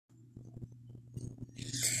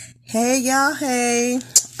Hey y'all, hey.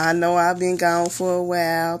 I know I've been gone for a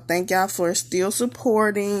while. Thank y'all for still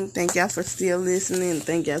supporting. Thank y'all for still listening.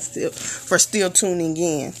 Thank y'all for still tuning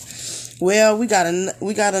in. Well, we got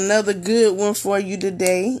another good one for you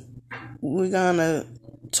today. We're going to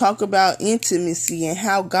talk about intimacy and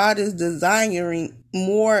how God is desiring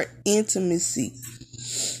more intimacy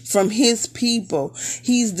from his people.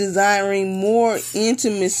 He's desiring more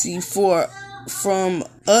intimacy from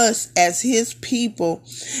us as his people,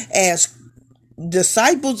 as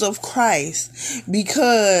disciples of Christ,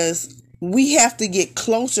 because we have to get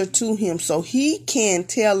closer to him so he can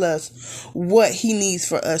tell us what he needs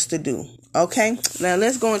for us to do. Okay, now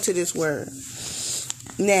let's go into this word.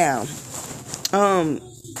 Now,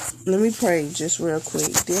 let me pray just real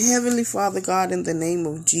quick. Dear Heavenly Father God, in the name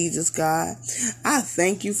of Jesus, God, I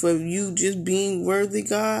thank you for you just being worthy,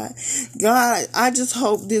 God. God, I just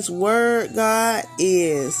hope this word, God,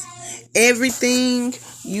 is everything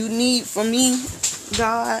you need from me,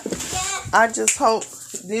 God. I just hope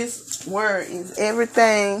this word is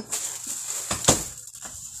everything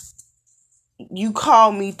you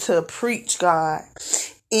call me to preach, God.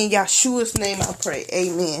 In Yeshua's name I pray.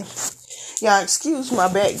 Amen. Y'all excuse my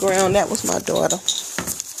background. That was my daughter.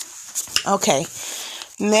 Okay.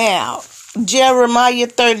 Now, Jeremiah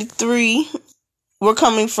 33. We're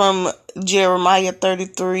coming from Jeremiah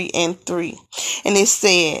 33:3. And it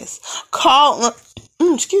says, Call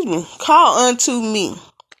unto me,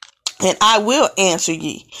 and I will answer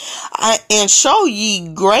ye, and show ye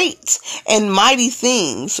great and mighty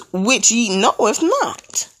things which ye knoweth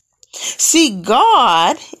not. See,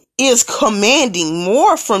 God is commanding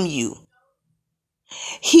more from you.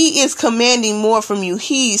 He is commanding more from you.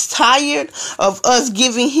 He's tired of us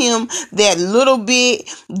giving him that little bit,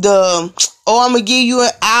 I'm going to give you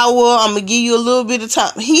an hour, I'm going to give you a little bit of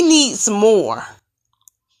time. He needs more.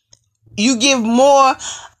 You give more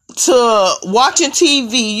to watching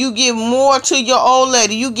TV, you give more to your old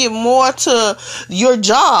lady, you give more to your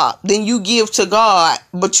job than you give to God,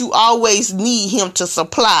 but you always need him to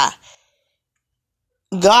supply.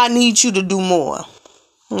 God needs you to do more.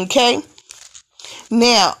 Okay?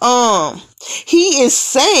 Now, he is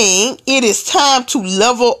saying it is time to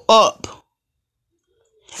level up.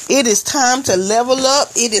 It is time to level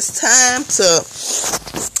up. It is time to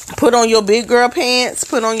put on your big girl pants,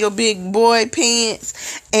 put on your big boy pants,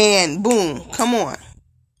 and boom, come on.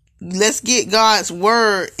 Let's get God's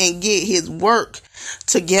word and get his work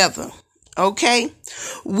together. Okay?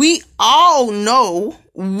 We all know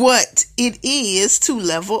what it is to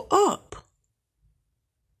level up.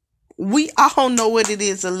 We all know what it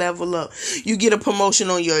is to level up. You get a promotion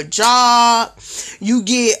on your job. You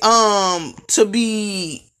get to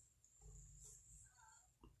be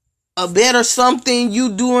a better something.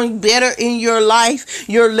 You doing better in your life.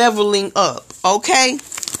 You're leveling up. Okay?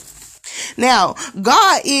 Now,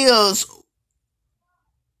 God is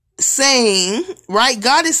saying, right?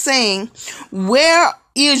 God is saying, where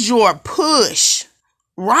is your push?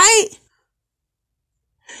 Right?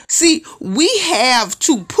 See, we have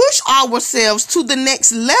to push ourselves to the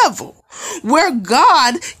next level where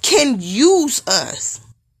God can use us.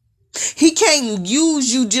 He can't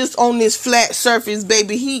use you just on this flat surface,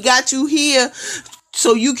 baby. He got you here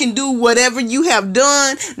so you can do whatever you have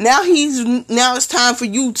done. Now it's time for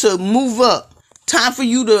you to move up. Time for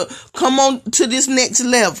you to come on to this next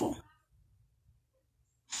level.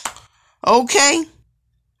 Okay?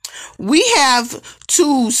 We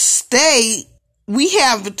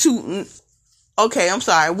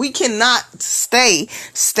cannot stay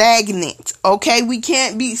stagnant. Okay? We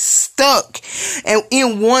can't be stuck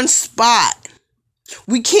in one spot.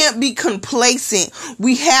 We can't be complacent.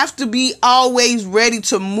 We have to be always ready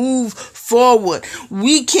to move forward.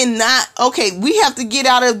 We have to get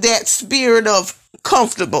out of that spirit of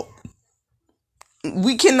comfortable.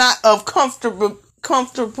 We cannot of comfortable.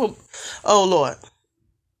 Oh Lord.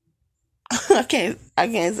 I can't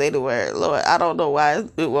say the word, Lord. I don't know why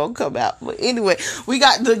it won't come out. But anyway, we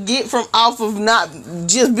got to get from off of not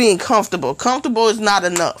just being comfortable. Comfortable is not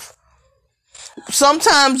enough.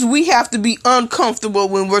 Sometimes we have to be uncomfortable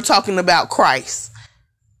when we're talking about Christ.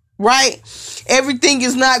 Right? Everything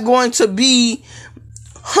is not going to be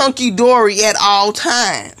hunky-dory at all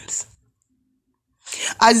times.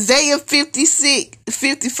 Isaiah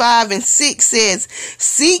 55:6 says,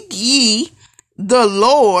 Seek ye the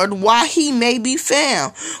Lord while he may be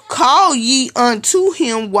found. Call ye unto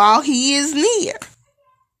him while he is near.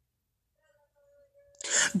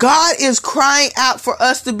 God is crying out for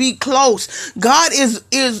us to be close. God is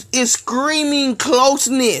screaming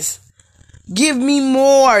closeness. Give me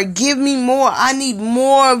more. Give me more. I need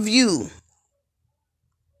more of you.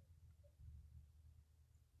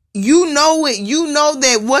 You know it. You know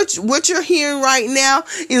that what you're hearing right now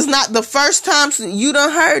is not the first time you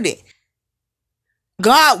done heard it.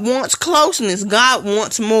 God wants closeness. God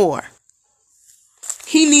wants more.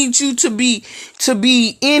 He needs you to be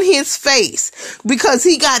in his face, because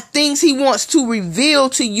he got things he wants to reveal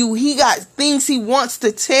to you. He got things he wants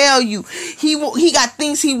to tell you. He got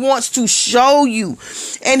things he wants to show you,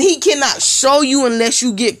 and he cannot show you unless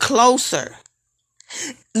you get closer.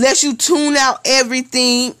 Unless you tune out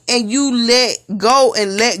everything and you let go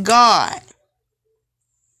and let God.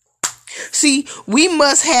 See, we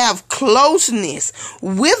must have closeness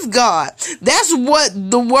with God. That's what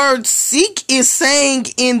the word seek is saying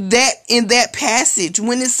in that passage.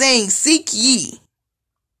 When it's saying, seek ye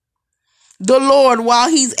the Lord while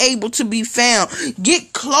he's able to be found.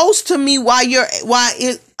 Get close to me while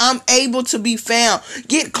I'm able to be found.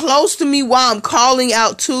 Get close to me while I'm calling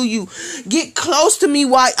out to you. Get close to me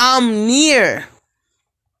while I'm near.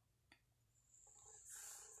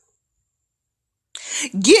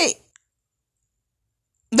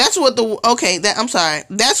 That's what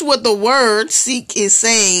the word seek is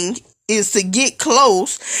saying, is to get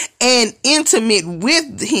close and intimate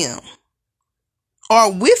with him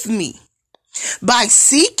or with me by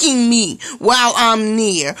seeking me while I'm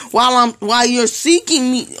near, while you're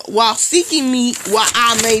seeking me while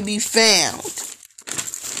I may be found.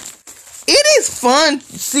 It is fun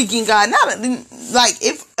seeking God. Not like,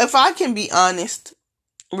 if I can be honest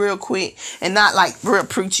real quick and not like real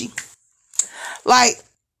preachy. Like,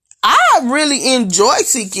 I really enjoy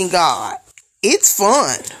seeking God. It's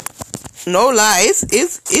fun. No lie,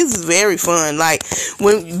 it's very fun. Like,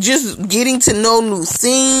 when just getting to know new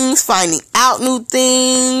things, finding out new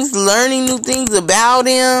things, learning new things about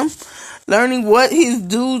him, learning what his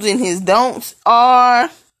do's and his don'ts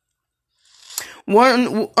are.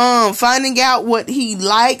 Finding out what he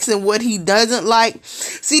likes and what he doesn't like.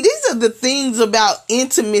 See, these are the things about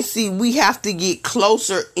intimacy we have to get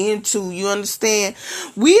closer into. You understand?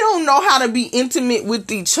 We don't know how to be intimate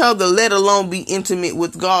with each other, let alone be intimate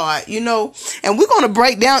with God, you know? And we're going to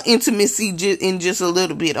break down intimacy in just a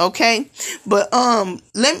little bit, okay? But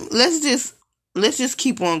let's just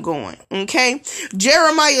keep on going, okay?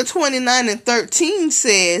 Jeremiah 29:13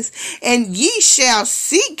 says, and ye shall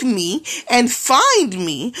seek me and find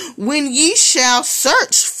me when ye shall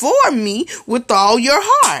search for me with all your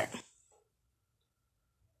heart.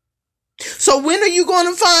 So when are you going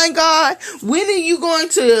to find God? When are you going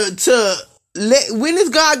when is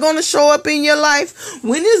God going to show up in your life?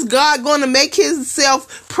 When is God going to make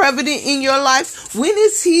himself prevalent in your life? When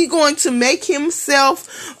is he going to make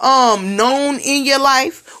himself known in your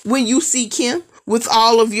life? When you seek him with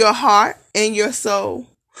all of your heart and your soul.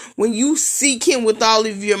 When you seek him with all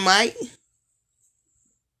of your might.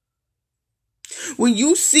 When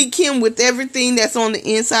you seek him with everything that's on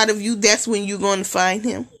the inside of you, that's when you're going to find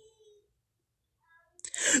him.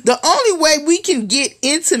 The only way we can get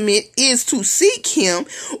intimate is to seek him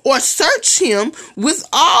or search him with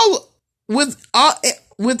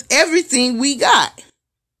everything we got,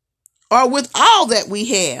 or with all that we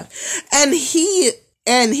have. And he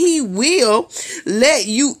will let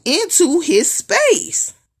you into his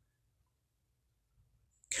space.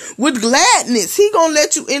 With gladness. He gonna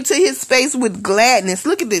let you into his space with gladness.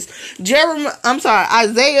 Look at this.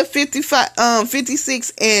 Isaiah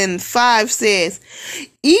 56:5 says,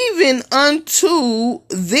 even unto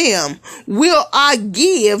them will I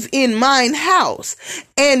give in mine house,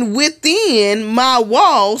 and within my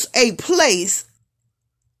walls a place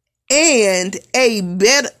and a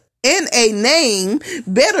name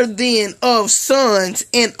better than of sons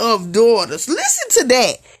and of daughters. Listen to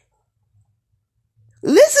that.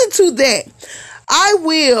 Listen to that.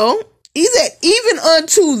 He said, even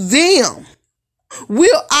unto them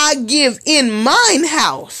will I give in mine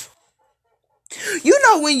house. You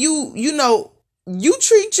know, when you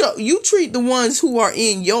treat the ones who are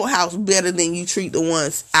in your house better than you treat the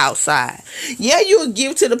ones outside. Yeah, you'll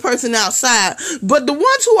give to the person outside, but the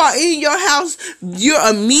ones who are in your house, your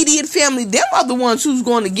immediate family, them are the ones who's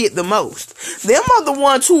going to get the most. Them are the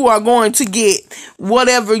ones who are going to get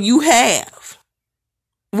whatever you have.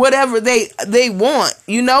 Whatever they want,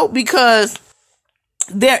 you know, because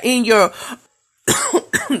they're in your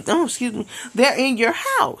they're in your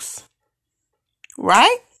house.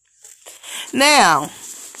 Right? Now,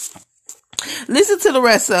 listen to the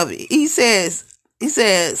rest of it. He says,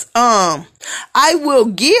 I will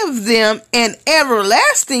give them an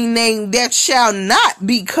everlasting name that shall not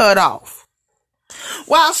be cut off.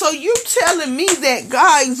 Wow, so you telling me that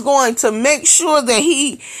God is going to make sure that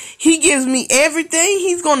he gives me everything?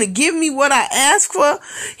 He's going to give me what I ask for,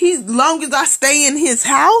 as long as I stay in his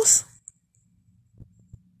house?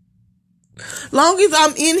 Long as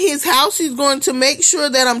I'm in his house, he's going to make sure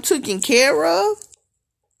that I'm taken care of.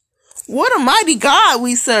 What a mighty God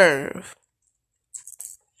we serve.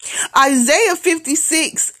 Isaiah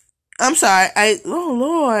 56. I'm sorry. Oh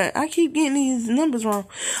Lord, I keep getting these numbers wrong.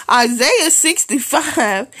 Isaiah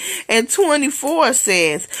 65:24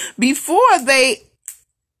 says, before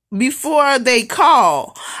they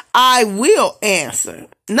call, I will answer.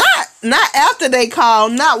 Not after they call,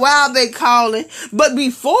 not while they calling, but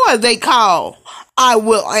before they call, I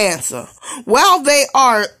will answer. While they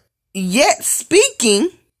are yet speaking,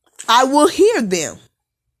 I will hear them.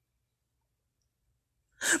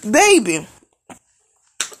 Baby,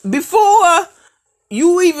 before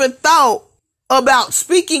you even thought about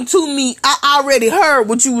speaking to me, I already heard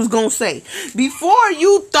what you was going to say. Before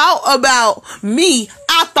you thought about me,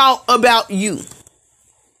 I thought about you.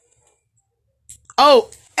 Oh,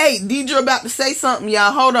 hey, Deidre about to say something,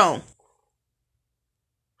 y'all. Hold on.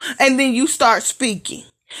 And then you start speaking.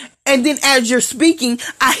 And then as you're speaking,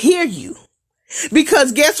 I hear you.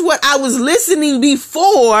 Because guess what? I was listening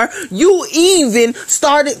before you even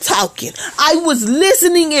started talking. I was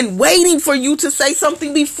listening and waiting for you to say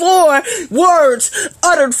something before words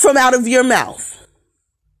uttered from out of your mouth.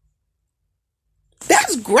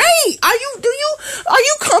 That's great. Are you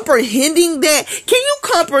comprehending that? Can you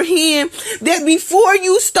comprehend that before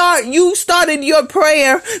you started your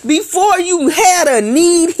prayer, before you had a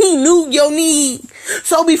need, he knew your need.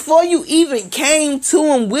 So before you even came to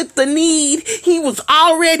him with the need, he was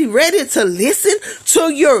already ready to listen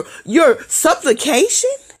to your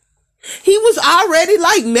supplication. He was already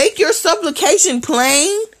like, make your supplication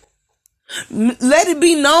plain. Let it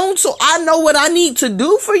be known so I know what I need to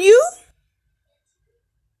do for you.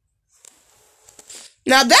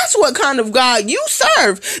 Now that's what kind of God you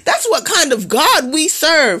serve. That's what kind of God we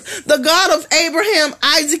serve. The God of Abraham,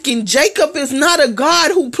 Isaac, and Jacob is not a God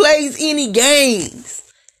who plays any games.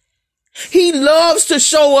 He loves to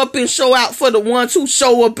show up and show out for the ones who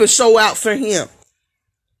show up and show out for him.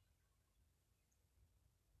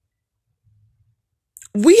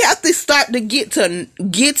 We have to start to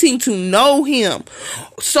getting to know him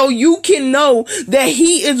so you can know that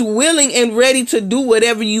he is willing and ready to do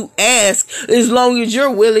whatever you ask, as long as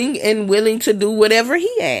you're willing to do whatever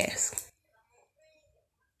he asks.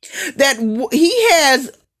 That he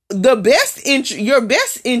has your best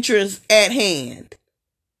interest at hand.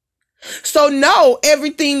 So no,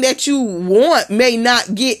 everything that you want may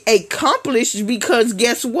not get accomplished, because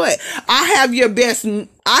guess what? I have your best will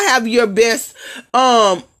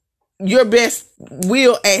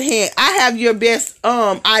at hand. I have your best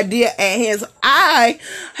idea at hand. So I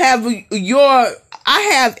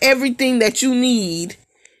have everything that you need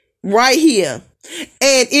right here.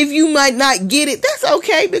 And if you might not get it, that's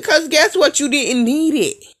okay, because guess what? You didn't need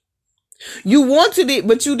it. You wanted it,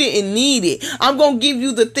 but you didn't need it. I'm going to give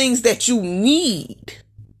you the things that you need.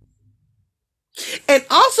 And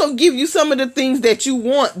also give you some of the things that you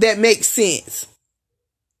want that make sense.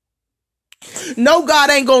 No,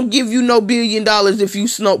 God ain't going to give you no $1 billion if you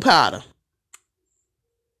smoke powder.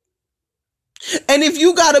 And if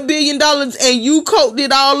you got $1 billion and you coked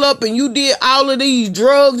it all up and you did all of these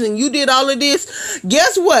drugs and you did all of this,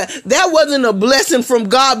 guess what? That wasn't a blessing from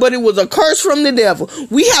God, but it was a curse from the devil.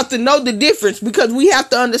 We have to know the difference, because we have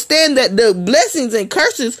to understand that the blessings and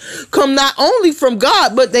curses come not only from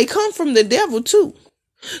God, but they come from the devil too.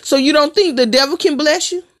 So you don't think the devil can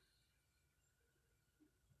bless you?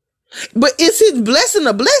 But is his blessing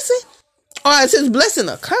a blessing, or is his blessing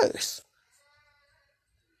a curse?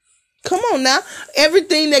 Come on now.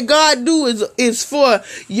 Everything that God do is for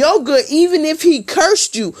your good. Even if he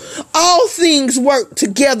cursed you, all things work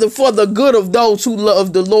together for the good of those who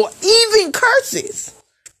love the Lord, even curses.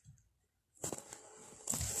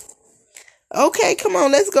 Okay, come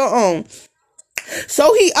on, let's go on.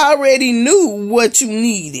 So he already knew what you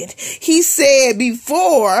needed. He said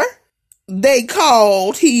before they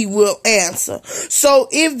called, he will answer. So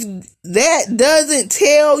if that doesn't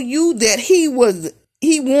tell you that he wants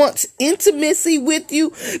intimacy with you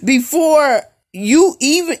before you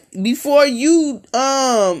did,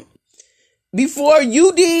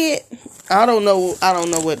 I don't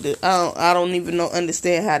even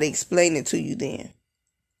understand how to explain it to you then.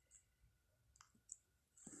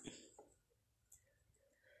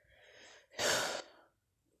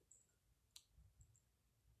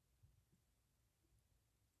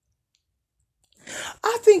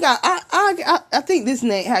 I think this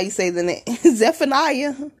name, how you say the name,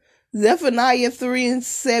 Zephaniah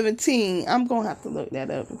 3:17. I'm gonna have to look that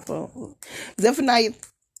up before Zephaniah.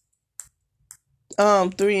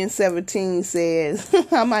 3:17 says,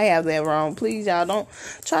 I might have that wrong. Please, y'all, don't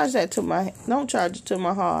charge it to my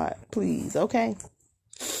heart, please, okay?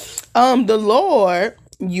 The Lord,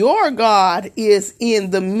 your God, is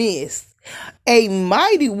in the midst, a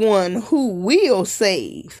mighty one who will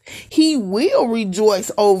save. He will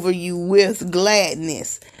rejoice over you with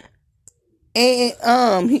gladness. And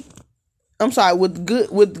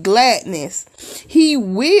with gladness. He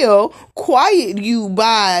will quiet you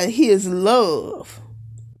by his love,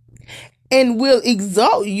 and will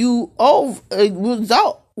exalt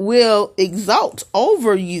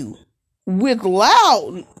over you with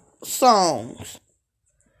loud songs.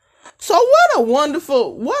 So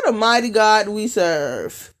what a mighty God we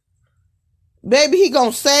serve. Baby, he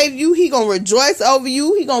gonna save you. He gonna rejoice over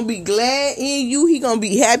you. He gonna be glad in you. He gonna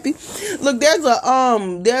be happy. Look, there's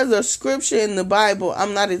a scripture in the Bible.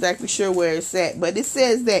 I'm not exactly sure where it's at, but it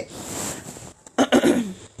says that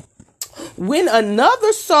when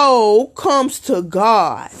another soul comes to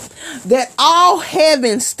God, that all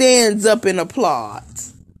heaven stands up and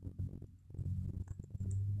applauds.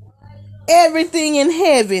 Everything in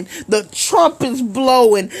heaven, the trumpets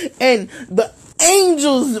blowing and the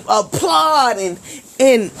angels applaud and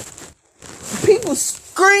people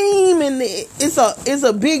scream, and it's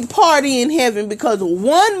a big party in heaven because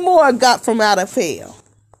one more got from out of hell.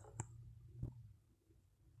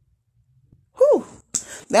 Whew,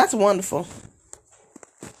 that's wonderful.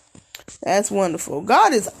 That's wonderful.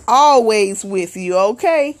 God is always with you,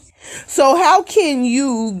 okay? So how can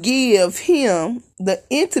you give him the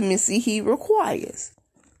intimacy he requires?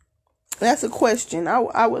 That's a question.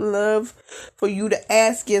 I would love for you to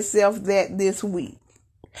ask yourself that this week.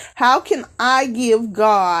 How can I give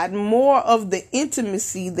God more of the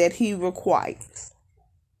intimacy that he requires?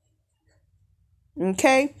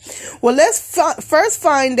 Okay. Well, let's first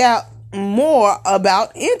find out more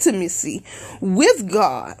about intimacy with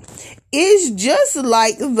God. It's just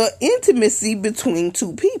like the intimacy between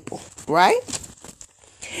two people, right?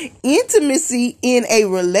 Intimacy in a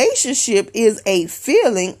relationship is a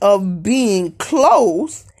feeling of being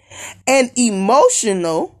close and an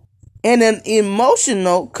emotional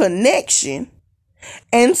connection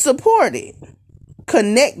and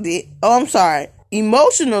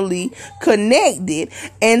emotionally connected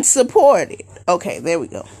and supported. Okay, there we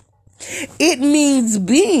go. It means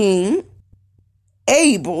being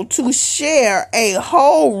able to share a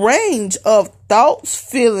whole range of thoughts,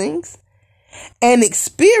 feelings, and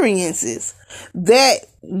experiences that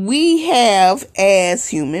we have as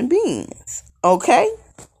human beings. Okay?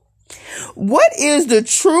 What is the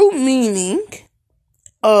true meaning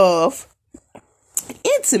of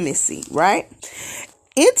intimacy, right?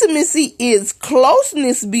 Intimacy is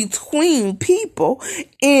closeness between people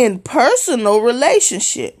in personal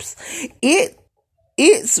relationships.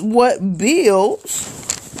 It's what builds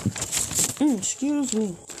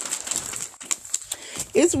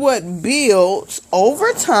It's what builds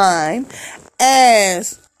over time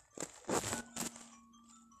as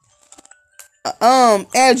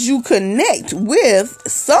you connect with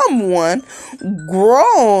someone,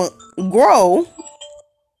 grow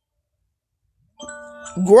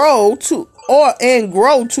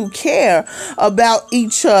to care about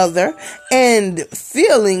each other and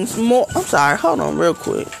feelings more. I'm sorry, hold on real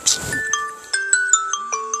quick.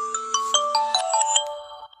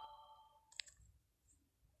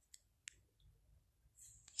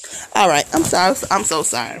 All right, I'm sorry. I'm so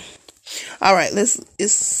sorry. All right, let's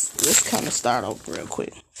kind of start over real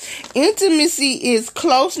quick. Intimacy is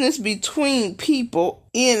closeness between people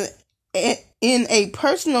in a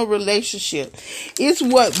personal relationship. It's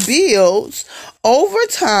what builds over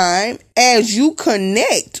time as you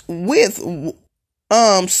connect with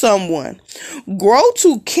someone, grow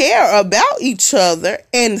to care about each other,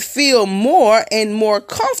 and feel more and more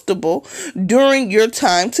comfortable during your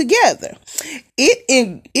time together.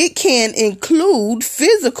 It can include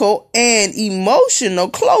physical and emotional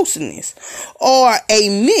closeness, or a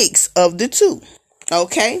mix of the two.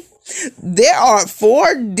 Okay? There are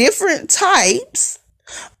 4 different types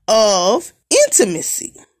of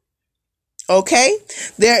intimacy. Okay?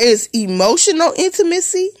 There is emotional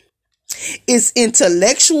intimacy. It's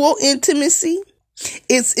intellectual intimacy.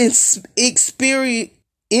 It's experiential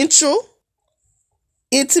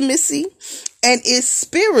intimacy. And it's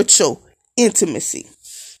spiritual intimacy.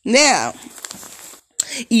 Now,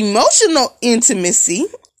 emotional intimacy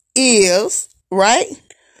is, right?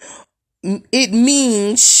 It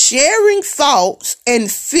means sharing thoughts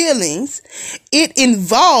and feelings. It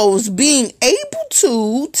involves being able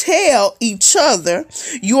to tell each other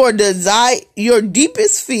your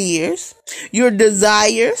deepest fears, your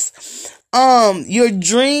desires, your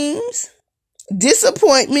dreams,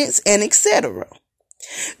 disappointments, and etc.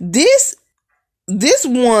 This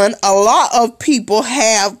one a lot of people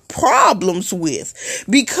have problems with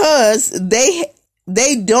because they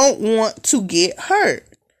don't want to get hurt,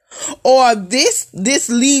 or this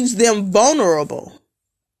leaves them vulnerable,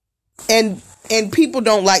 and people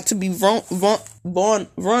don't like to be vulnerable.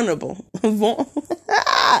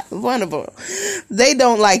 Vulnerable. They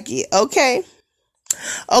don't like it. Okay,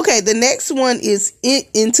 the next one is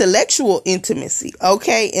intellectual intimacy.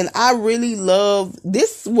 Okay, and I really love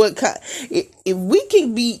this. If we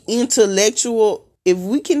can be intellectual, if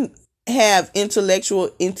we can have intellectual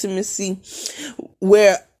intimacy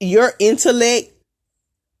where your intellect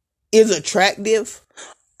is attractive,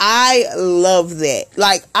 I love that.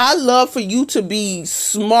 Like, I love for you to be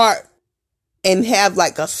smart and have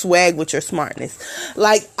like a swag with your smartness.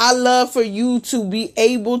 Like, I love for you to be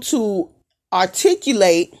able to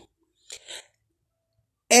articulate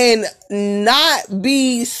and not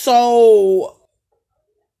be so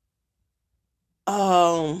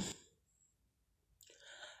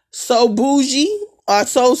bougie or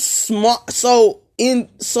so smart, so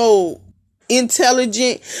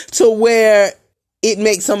intelligent to where it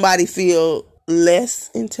makes somebody feel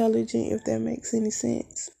less intelligent, if that makes any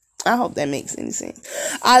sense. I hope that makes any sense.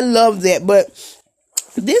 I love that. But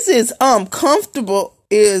this is comfortable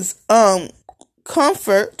is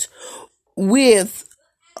comfort with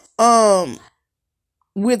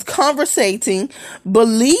conversating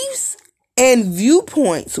beliefs and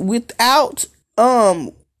viewpoints without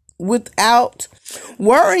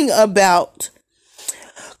worrying about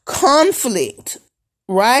conflict,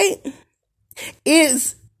 right?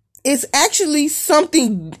 Is actually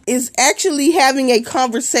having a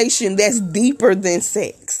conversation that's deeper than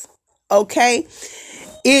sex. Okay?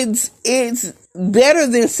 It's better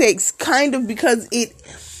than sex, kind of, because it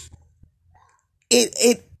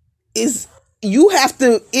is, you have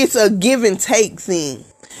to, it's a give and take thing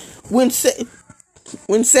when sex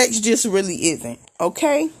just really isn't.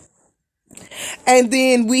 Okay? And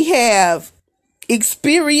then we have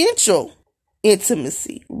experiential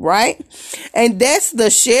intimacy, right? And that's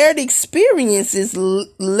the shared experiences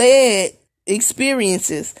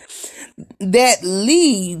that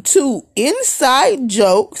lead to inside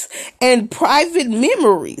jokes and private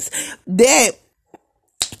memories that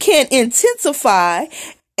can intensify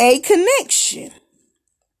a connection.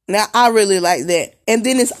 Now, I really like that. And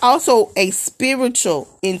then it's also a spiritual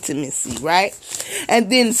intimacy, right?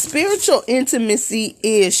 And then spiritual intimacy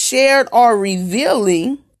is sharing or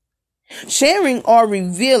revealing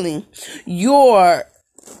your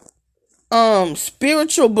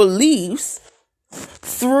spiritual beliefs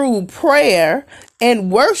through prayer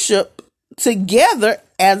and worship together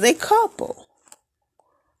as a couple.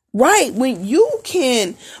 Right? When you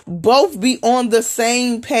can both be on the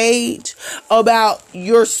same page about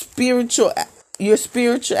your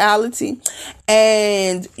spirituality,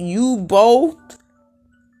 and you both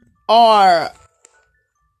are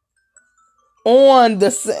on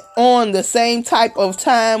the same type of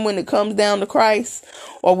time when it comes down to Christ,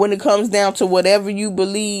 or when it comes down to whatever you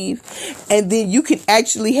believe, and then you can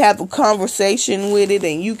actually have a conversation with it,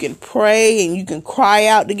 and you can pray and you can cry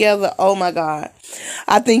out together. Oh my God,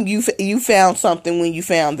 I think you found something when you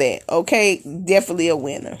found that. Okay, definitely a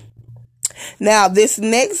winner. Now not this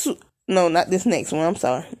next one, I'm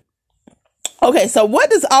sorry. Okay, so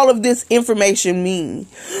what does all of this information mean?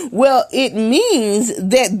 Well, it means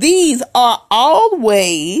that these are all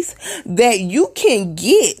ways that you can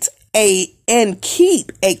get and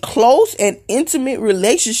keep a close and intimate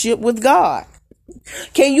relationship with God.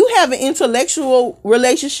 Can you have an intellectual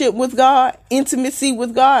relationship with God? Intimacy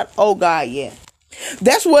with God? Oh God, yeah.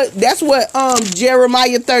 That's what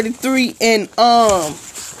Jeremiah 33 and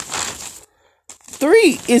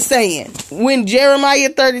 3 is saying. When Jeremiah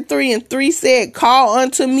 33 and 3 said, "Call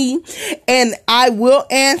unto me, and I will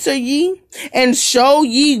answer ye, and show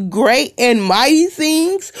ye great and mighty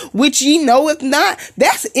things, which ye knoweth not."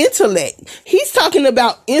 That's intellect. He's talking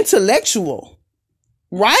about intellectual,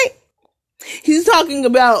 right? He's talking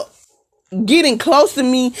about getting close to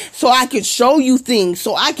me so I can show you things,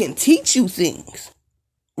 so I can teach you things,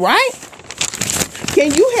 right?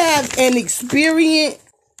 Can you have an experiential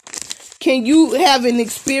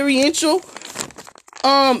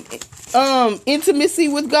intimacy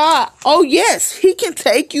with God? Oh yes, he can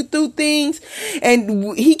take you through things,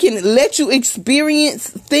 and he can let you experience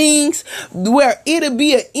things where it'll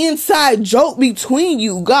be an inside joke between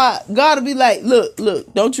you. God will be like, look,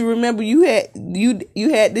 don't you remember you had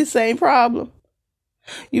this same problem?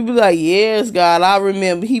 You be like, yes, God, I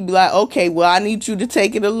remember. He be like, okay, well, I need you to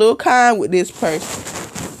take it a little kind with this person.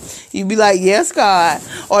 You be like, yes, God.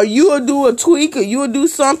 Or you will do a tweak, or you will do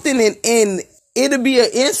something, and it'll be an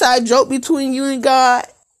inside joke between you and God.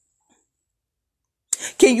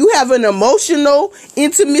 Can you have an emotional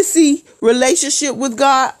intimacy relationship with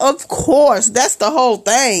God? Of course. That's the whole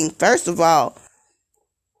thing. First of all,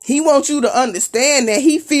 he wants you to understand that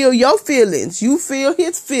he feel your feelings. You feel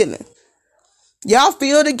his feelings. Y'all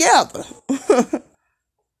feel together.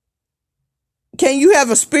 Can you have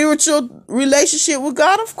a spiritual relationship with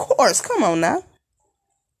God? Of course. Come on now.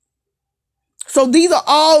 So these are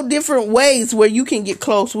all different ways where you can get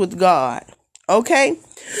close with God. Okay?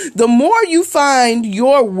 The more you find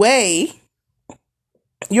your way,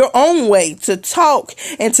 your own way to talk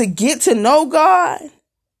and to get to know God,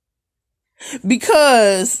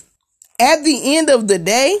 because at the end of the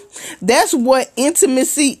day, that's what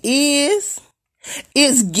intimacy is.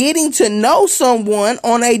 It's getting to know someone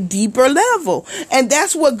on a deeper level. And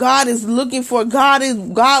that's what God is looking for. God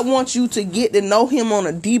wants you to get to know him on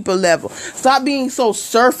a deeper level. Stop being so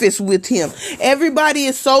surface with him. Everybody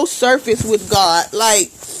is so surface with God. Like,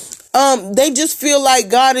 they just feel like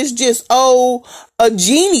God is just, a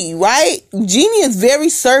genie, right? Genie is very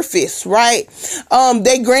surface, right?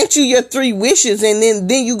 They grant you your 3 wishes, and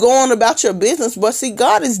then you go on about your business. But see,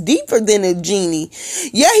 God is deeper than a genie.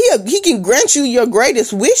 Yeah, he can grant you your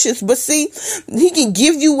greatest wishes, but see, he can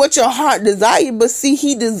give you what your heart desires, but see,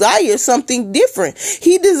 he desires something different.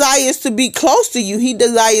 He desires to be close to you. He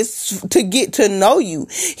desires to get to know you.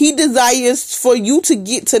 He desires for you to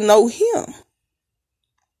get to know him.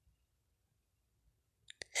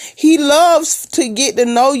 He loves to get to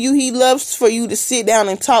know you. He loves for you to sit down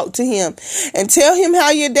and talk to him and tell him how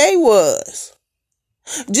your day was.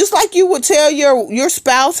 Just like you would tell your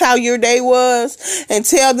spouse how your day was, and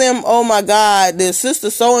tell them, oh my God, the sister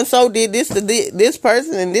so-and-so did this to this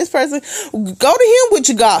person and this person. Go to him with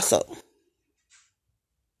your gossip.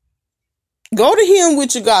 Go to him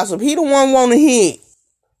with your gossip. He the one want to hear.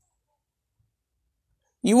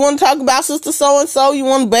 You want to talk about sister so-and-so? You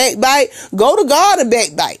want to backbite? Go to God and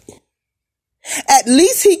backbite. At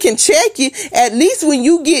least he can check you. At least when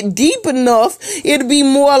you get deep enough, it'll be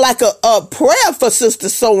more like a prayer for sister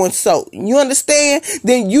so-and-so. You understand?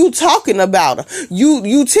 Than you talking about her.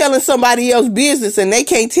 You telling somebody else business, and they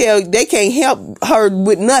can't help her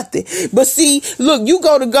with nothing. But see, look, you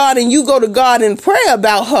go to God and pray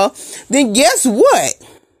about her, then guess what?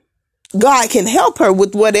 God can help her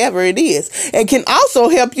with whatever it is, and can also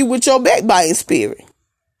help you with your backbiting spirit.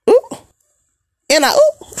 Ooh.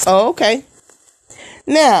 Oh, okay.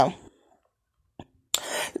 Now,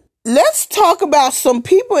 let's talk about some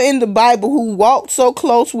people in the Bible who walked so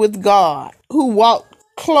close with God,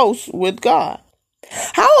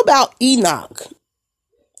 How about Enoch?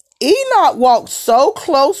 Enoch walked so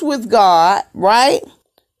close with God, right?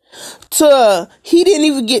 He didn't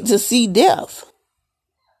even get to see death.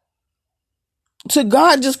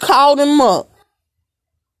 God just called him up.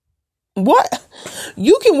 What?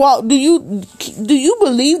 You can walk. Do you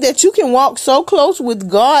believe that you can walk so close with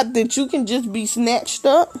God that you can just be snatched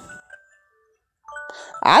up?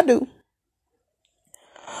 I do.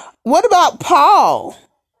 What about Paul,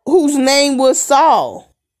 whose name was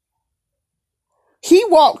Saul? He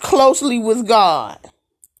walked closely with God.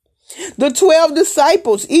 The 12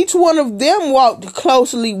 disciples, each one of them walked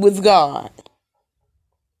closely with God.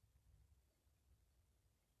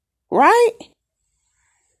 Right?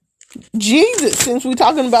 Jesus, since we're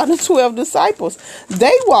talking about the 12 disciples,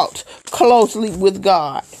 they walked closely with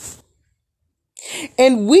God.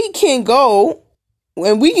 And we can go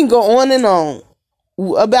on and on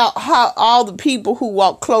about how all the people who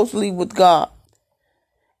walk closely with God.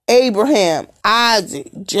 Abraham, Isaac,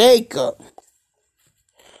 Jacob,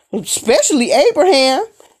 especially Abraham.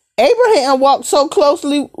 Abraham walked so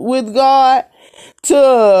closely with God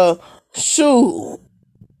to shoot.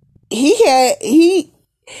 He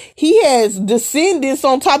has descendants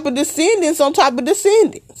on top of descendants on top of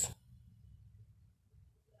descendants.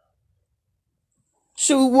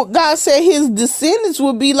 So God said his descendants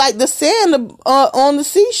would be like the sand on the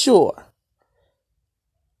seashore.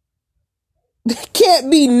 They can't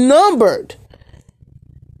be numbered.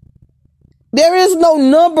 There is no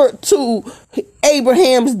number to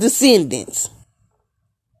Abraham's descendants.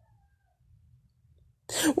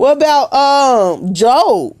 What about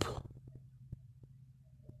Job?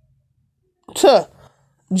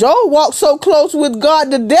 Job walked so close with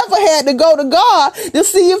God, the devil had to go to God to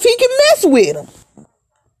see if he can mess with him.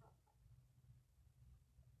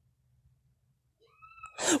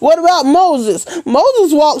 What about Moses?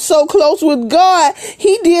 Moses walked so close with God,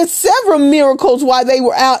 he did several miracles while they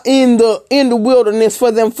were out in the wilderness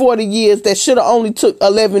for them 40 years that should have only took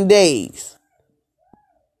 11 days.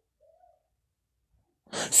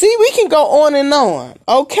 See, we can go on and on.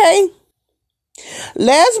 Okay.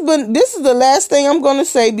 But this is the last thing I'm going to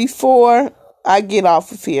say before I get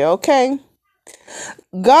off of here. Okay.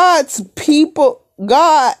 God's people,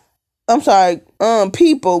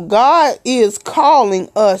 people, God is calling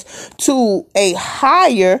us to a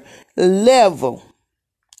higher level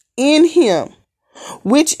in Him,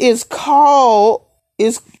 which is calling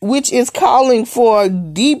for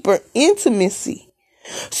deeper intimacy,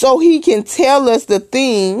 so He can tell us the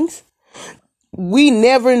things we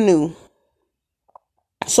never knew.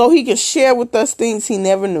 So He can share with us things we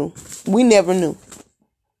never knew.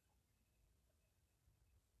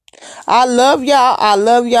 I love y'all. I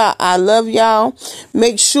love y'all. I love y'all.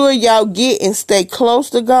 Make sure y'all get and stay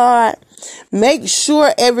close to God. Make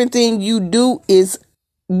sure everything you do is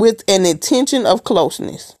with an intention of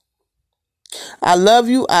closeness. I love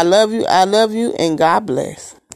you. I love you. I love you. And God bless.